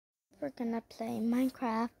We're gonna play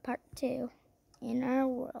Minecraft Part 2 in our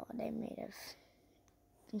world I made of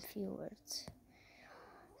a few words.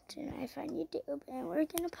 Tonight I find YouTube and we're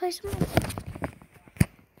gonna play some Minecraft.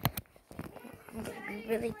 I'm gonna be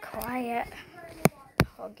really quiet the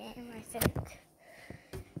whole game, I think.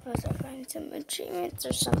 Unless I find some achievements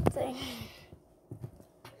or something.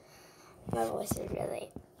 My voice is really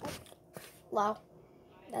low.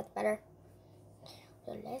 That's better.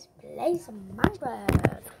 So let's play some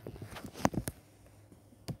Minecraft.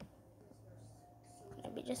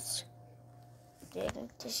 Maybe just digging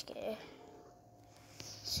to scare.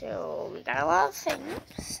 So we got a lot of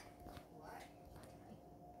things.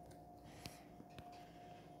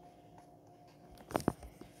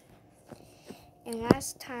 And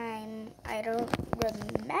last time, I don't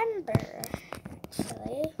remember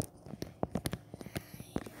actually.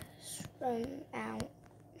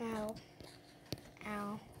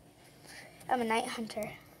 Ow. I'm a night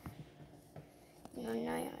hunter. You know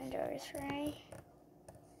night hunters, right?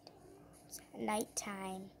 It's at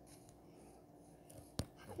nighttime.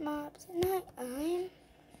 Mobs at nighttime.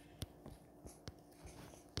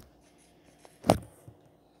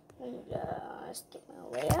 And let's get my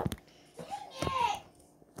way up.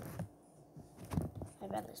 My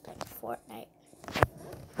brother's playing Fortnite.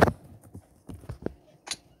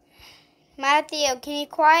 Matthew, can you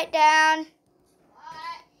quiet down?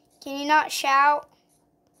 What? Can you not shout?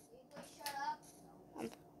 You just shut up.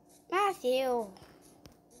 Matthew.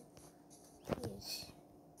 Please.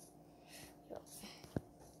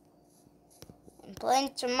 I'm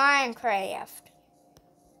playing some Minecraft.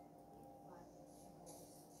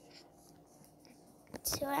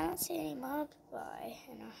 So I don't see any mobs by.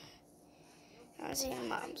 I don't see any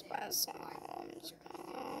mobs by, so I'm just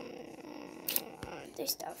gonna do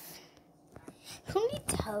stuff. Who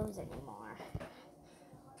needs toes anymore?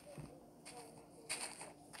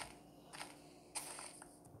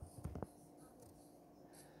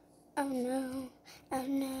 Oh no,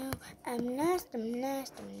 I'm lost.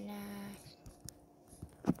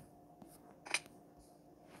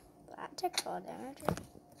 That took fall damage.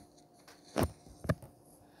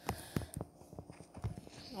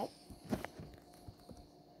 Nope.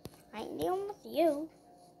 I ain't dealing with you.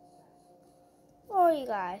 Where are you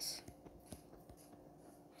guys?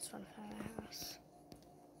 Just run from the house.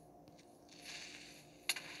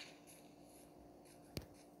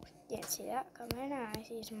 Didn't see that coming. I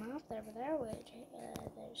see some mobs over there, which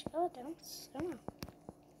there's skeletons. I don't know.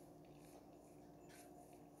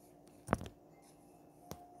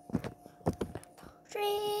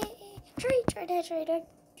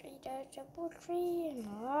 Tree, and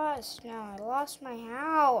lost. No, I lost my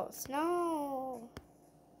house. No.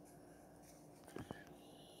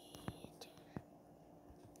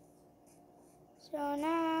 So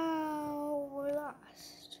now we're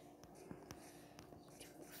lost.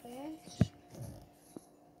 Fence.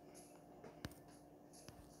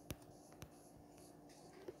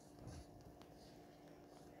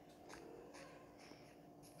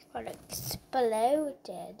 What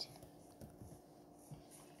exploded?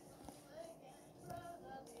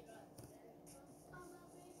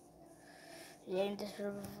 Then just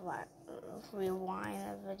rewind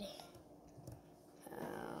the video.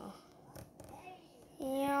 Oh.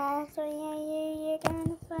 Yeah, so you're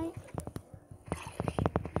gonna fight.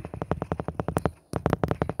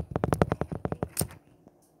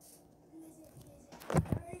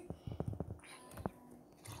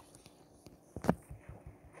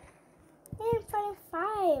 I'm fighting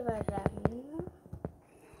 5 of them.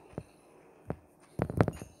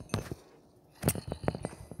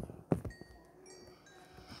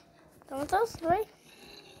 Don't those 3?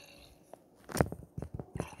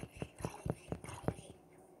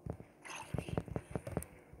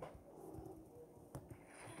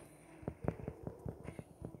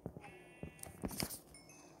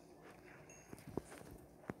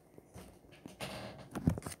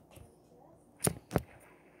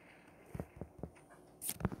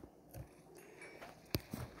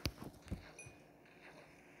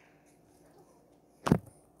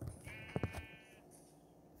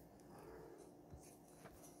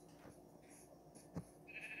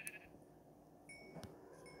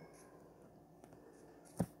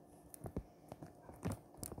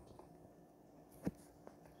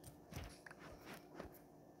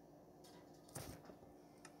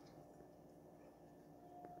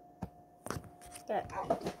 Good.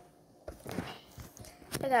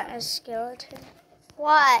 I got a skeleton.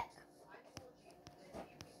 What?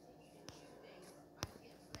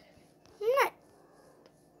 I'm not.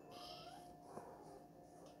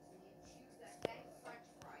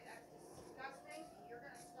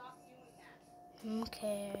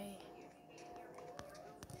 Okay.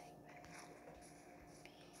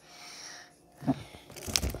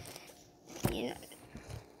 You know,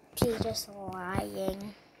 she's just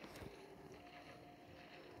lying.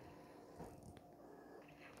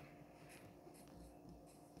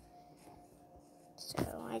 So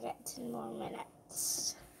I got 10 more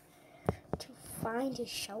minutes to find a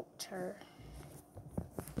shelter.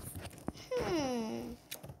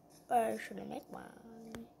 Or should I make one?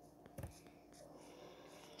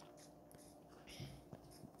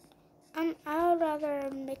 I would rather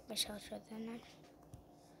make my shelter than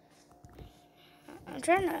I'm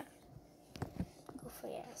trying to go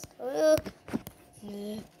fast. I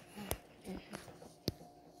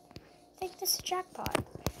think this is a jackpot.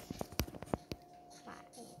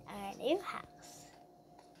 Our new house.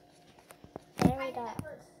 There we go.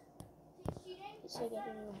 So I get a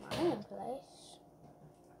new mining place.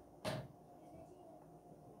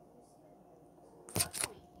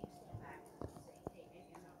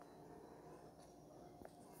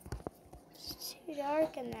 It's too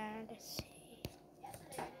dark in there to see.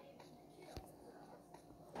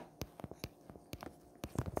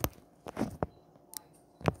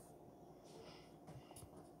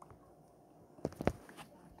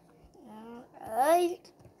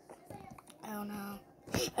 Oh no.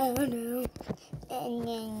 Oh no.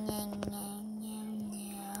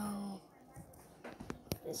 No.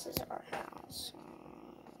 This is our house.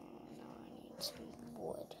 Now I need some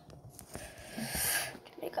wood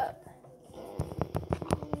to make up.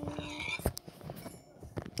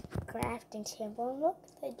 Crafting table. Look,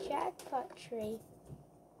 the jackpot tree.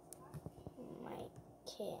 My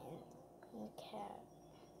cat.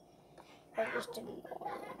 I just didn't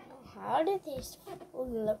know. How did these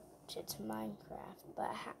float? It's Minecraft,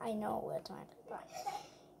 but I know it's Minecraft.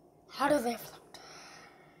 How do they float?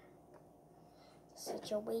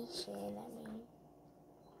 Situation, I mean.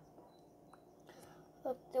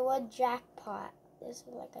 Look, the word jackpot. This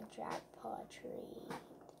is like a jackpot tree. The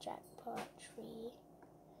jackpot tree.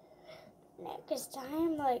 Next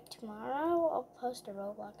time, like tomorrow, I'll post a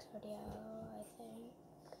Roblox video, I think.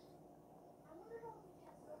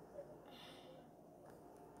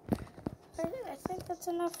 I think that's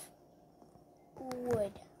enough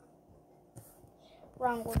wood.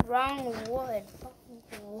 Wrong wood, wrong wood. It's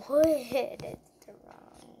the wrong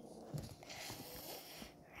wood.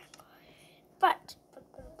 But.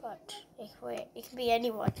 It can be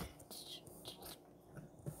anyone.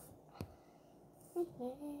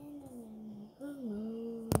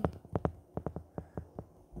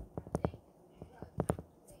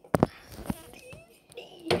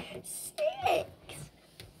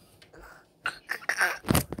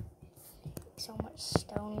 So much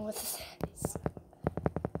stone with this.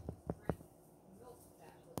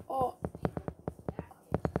 Oh.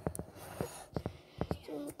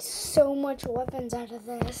 So much weapons out of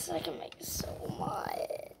this. I can make so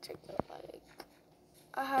much.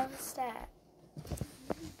 I have a stat.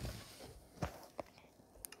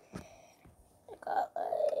 I got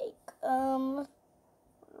a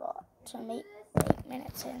lot to make 8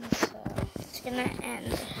 minutes in, so it's gonna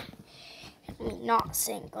end. Me not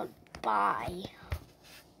saying goodbye.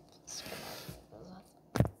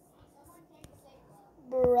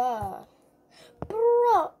 Bruh.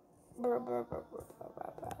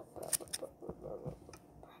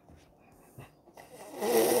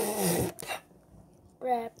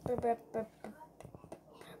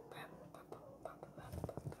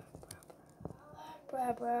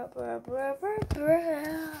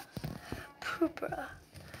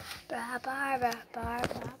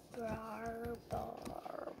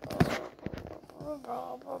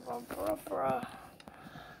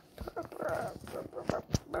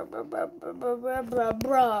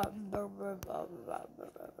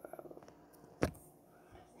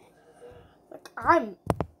 Like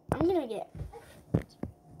I'm gonna get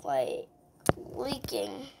like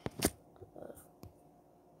leaking.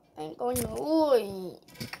 I'm going to leak.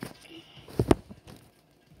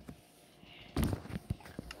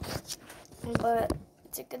 But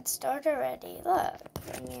it's a good start already. Look,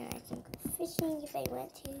 I mean, I can go fishing if I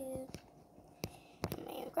want to.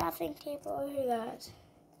 My crafting table, look at that.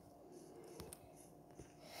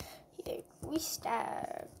 Here, we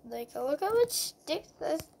stab. Like, look how much sticks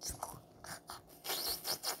this.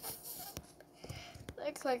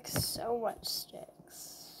 Looks like so much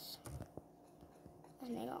sticks.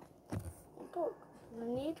 And I go, I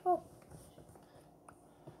need hope.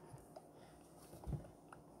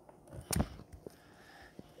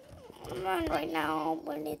 On right now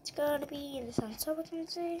when it's gonna be in the sun, so we can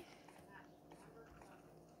see.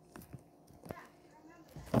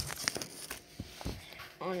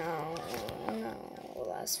 Oh no,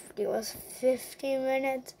 last video was 15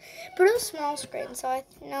 minutes, but it was small screen, so I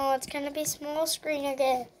know it's gonna be small screen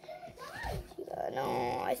again.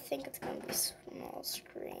 no, I think it's gonna be small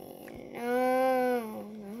screen. No,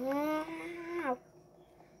 no.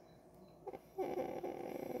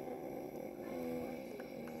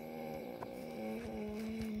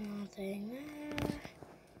 Nothing there.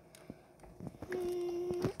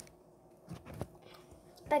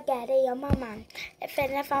 Spaghetti on my mind.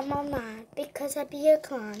 If on my mind, because I be a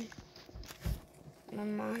clown. My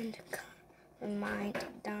mind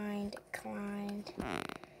dined, declined.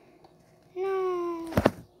 No.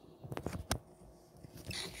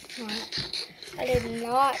 What? I did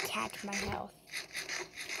not catch my health.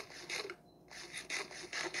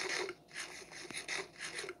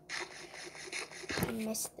 I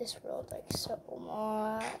miss this world like so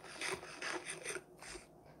much.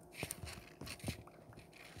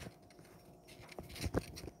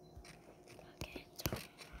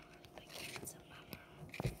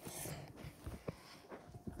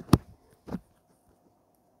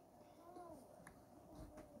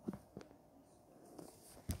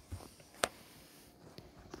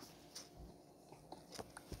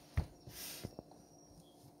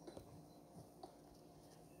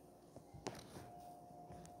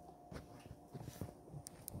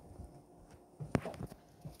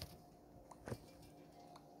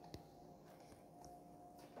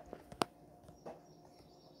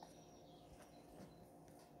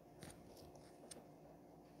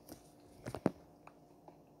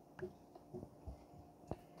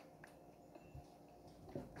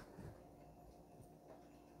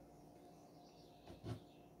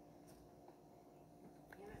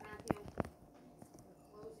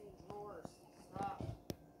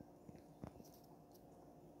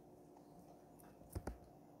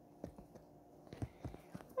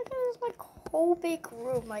 Like whole big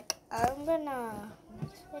room. Like I'm gonna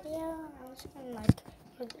next video. I'm just gonna like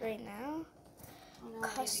put it right now.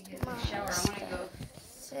 Customize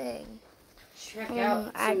thing. Check out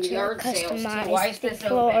some Actually yard sales too. Why customize is the this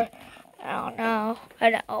floor. open? I don't know. I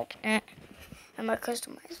didn't open it. I'm gonna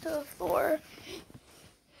customize the floor.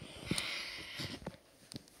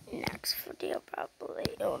 Next video probably.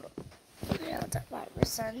 Oh no. Yeah, it's at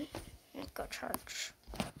 5%. Let's go charge.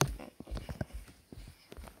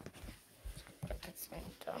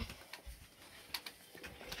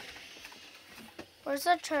 Where's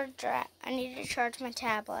the charger at? I need to charge my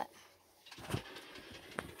tablet.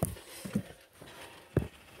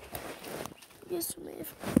 Yes, ma'am.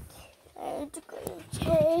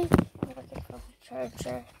 Okay. I'm looking for a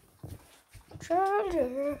charger.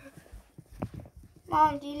 Charger.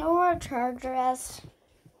 Mom, do you know where a charger is?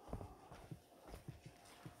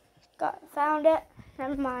 Found it.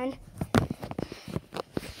 Never mind.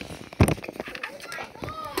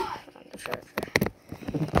 Found the charger.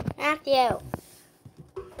 Matthew.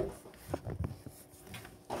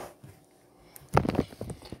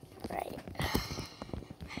 Right.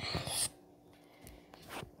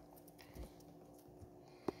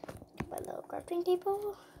 My little crafting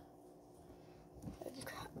table.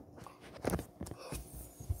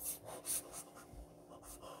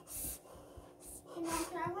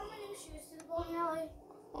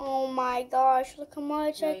 Oh my gosh, look how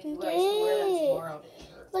much I can get.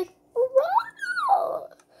 Like, wow.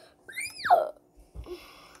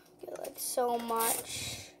 Get like so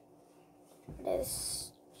much.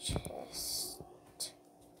 This chest.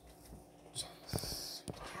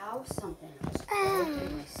 How something is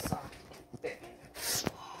broken my sock.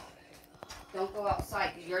 Don't go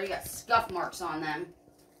outside because you already got scuff marks on them.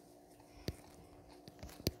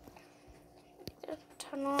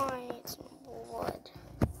 Tonight, some wood.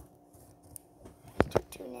 To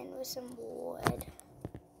tune in with some wood.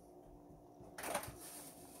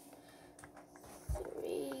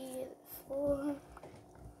 3, 4.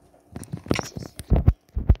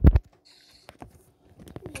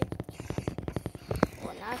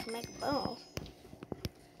 Well, now I can make a bow.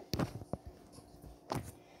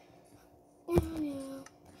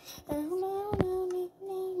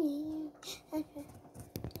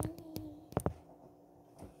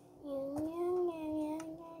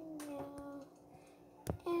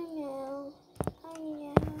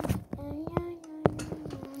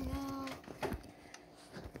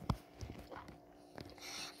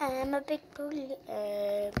 I'm a big bully.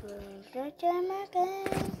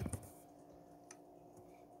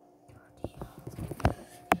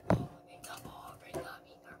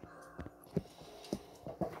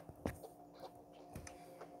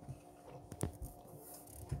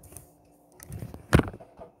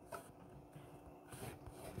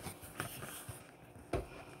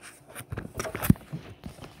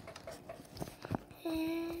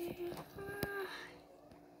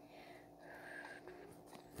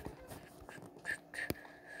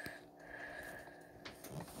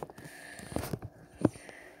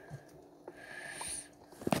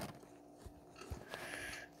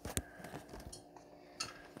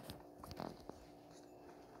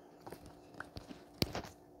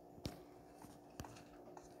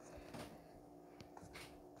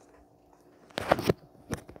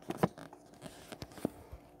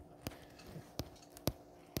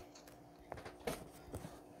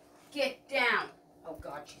 get down. Oh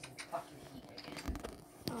God, she's in fucking heat again.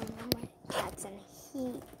 Oh no, my cat's in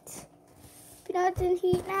heat. Peanut's in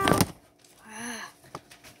heat now.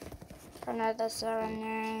 Another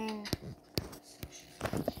serenade.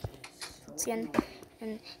 It's in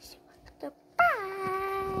the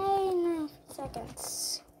bye.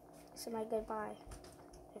 Seconds. So my goodbye.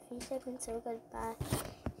 A few seconds, so goodbye.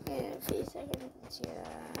 In a few seconds,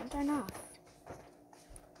 yeah. Turn off.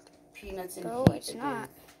 Peanut's in Oh, heat it's again. not.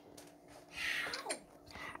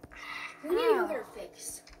 We need to go get her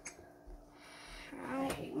fixed. How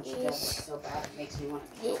I hate when she does it so bad. It makes me want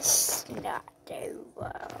to. this not do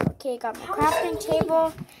well? Okay, got my crafting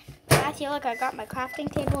table. Matthew, look, I got my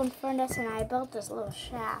crafting table in front of us, and I built this little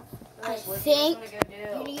shaft. I think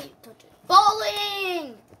you need need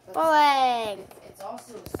bowling. Bowling. It's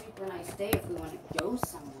also a super nice day if we want to go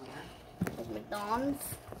somewhere. Like McDonald's.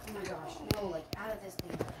 Oh my gosh, no, like out of this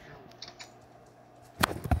thing.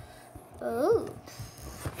 Ooh.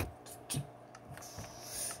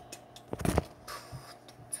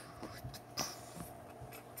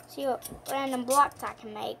 See what random blocks I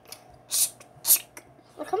can make.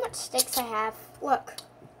 Look how much sticks I have. Look,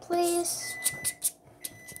 please.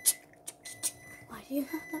 Why do you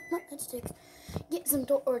have that much sticks? Get some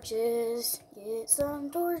torches. Get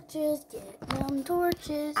some torches. Get some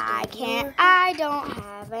torches. I can't. I don't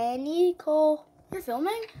have any coal. You're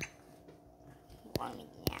filming? Well,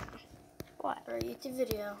 yeah. What? For a YouTube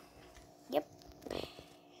video. Yep.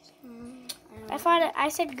 I thought I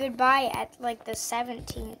said goodbye at like the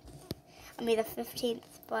 17th. I mean the 15th,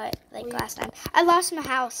 but like last time. I lost my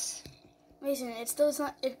house. Mason, it still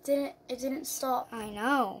not. It didn't stop. I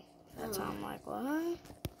know. That's why I'm like, what?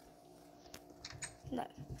 No.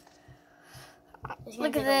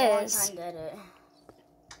 Look at this. Time to edit.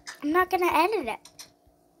 I'm not gonna edit it.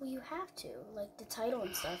 Well, you have to. Like the title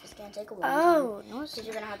and stuff is gonna take a long time. Oh no. Because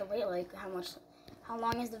you're gonna have to wait. Like how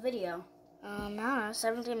long is the video? I don't know,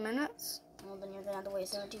 17 minutes. Well, then you're gonna have to wait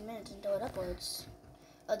 17 minutes until it uploads.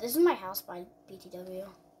 Oh, this is my house by BTW.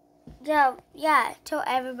 Yeah, till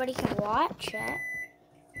everybody can watch it.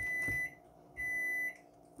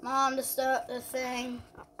 Mom, the thing.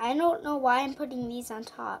 I don't know why I'm putting these on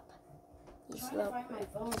top. I'm trying to find my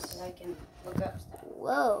phone so I can look up stuff.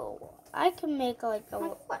 Whoa! I can make like a.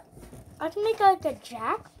 Like what? I can make like a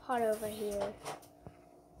jackpot over here.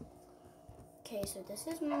 Okay, so this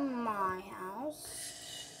is my house.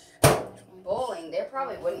 Bowling, there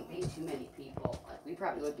probably wouldn't be too many people. Like, we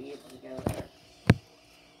probably would be able to go there.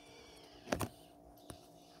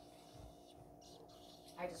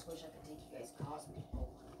 I just wish I could take you guys cosmic bowling.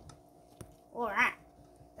 Alright.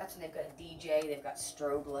 That's when they've got a DJ, they've got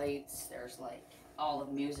strobe lights, there's like all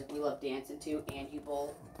the music we love dancing to, and you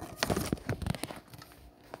bowl.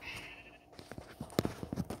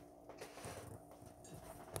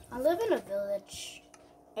 I live in a village,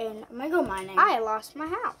 and I'm gonna go mining. I lost my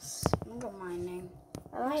house. I'm gonna go mining.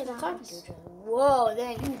 I lost my talking house. to each other. Whoa,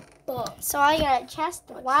 then you buck. So I got a chest.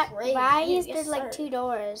 Why is there Yes, like sir. 2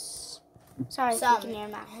 doors? Sorry, Some speaking your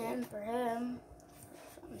mouth. him for him.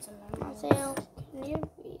 Some Matthew, can you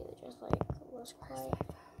be just like less quiet?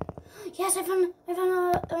 Yes, I found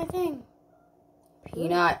my thing.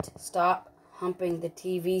 Peanut, stop humping the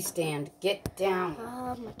TV stand. Get down.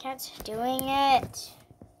 Oh, my cat's doing it.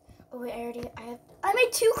 Oh wait, I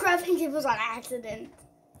made 2 crafting tables on accident.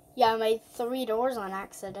 Yeah, I made 3 doors on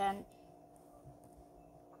accident.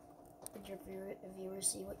 Did your viewers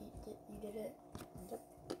see what you did it? Yep.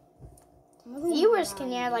 Viewers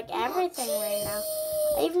can hear like everything right now.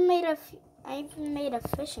 I even made a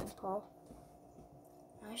fishing pole.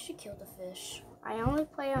 I should kill the fish. I only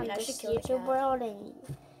play on I should this kill the YouTube cat. world, and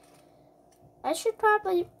I should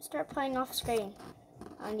probably start playing off screen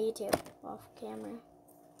on YouTube, off camera.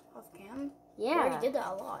 Off cam? Yeah, You already did that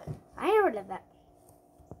a lot. I already did that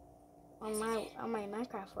on my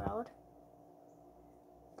Minecraft world.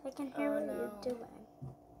 I can hear what you're doing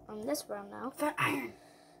on this world now. Found iron.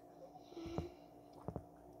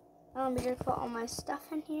 Let me just put all my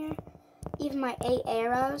stuff in here, even my 8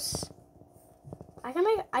 arrows. I can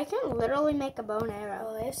literally make a bow and arrow.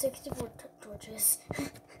 Oh, I have 64 torches.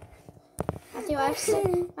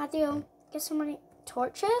 Matthew, get so many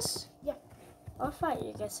torches? Yeah. I thought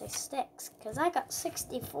you could say sticks, because I got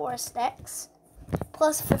 64 sticks,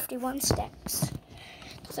 plus 51 sticks.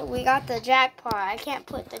 So we got the jackpot. I can't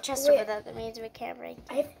put the chest over there. That means we can't break it.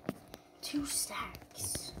 I have 2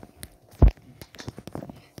 stacks.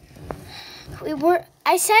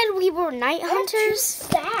 I said we were night hunters.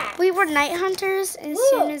 Stacks. We were night hunters as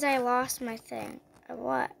soon as I lost my thing.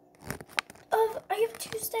 What? I have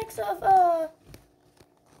 2 stacks of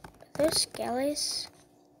Those skellies?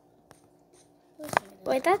 Listen to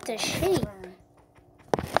Wait, that's a sheep.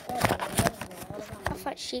 I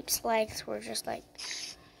thought sheep's legs were just like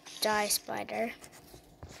die spider.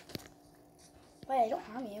 Wait, they don't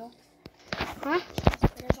harm you. Huh?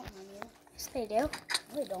 Spiders don't harm you. Yes, they do. No,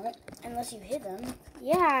 they don't. Unless you hit them.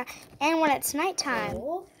 Yeah, and when it's nighttime.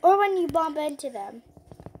 Oh. Or when you bump into them.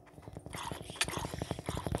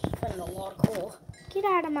 Finding a lot of coal. Get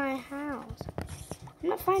out of my house. I'm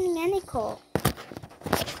not finding any coal.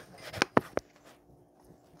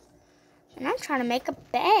 And I'm trying to make a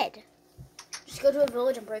bed. Just go to a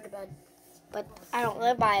village and break a bed. But I don't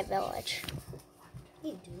live by a village.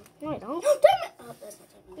 You do. No, I don't. Damn it! Oh, that's not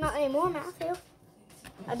taking Not anymore, Matthew.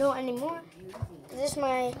 I don't anymore. This is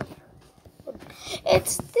my...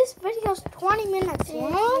 This video's 20 minutes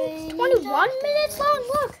long. 21 minutes long,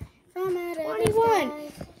 look. 21.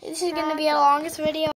 This is going to be the longest video.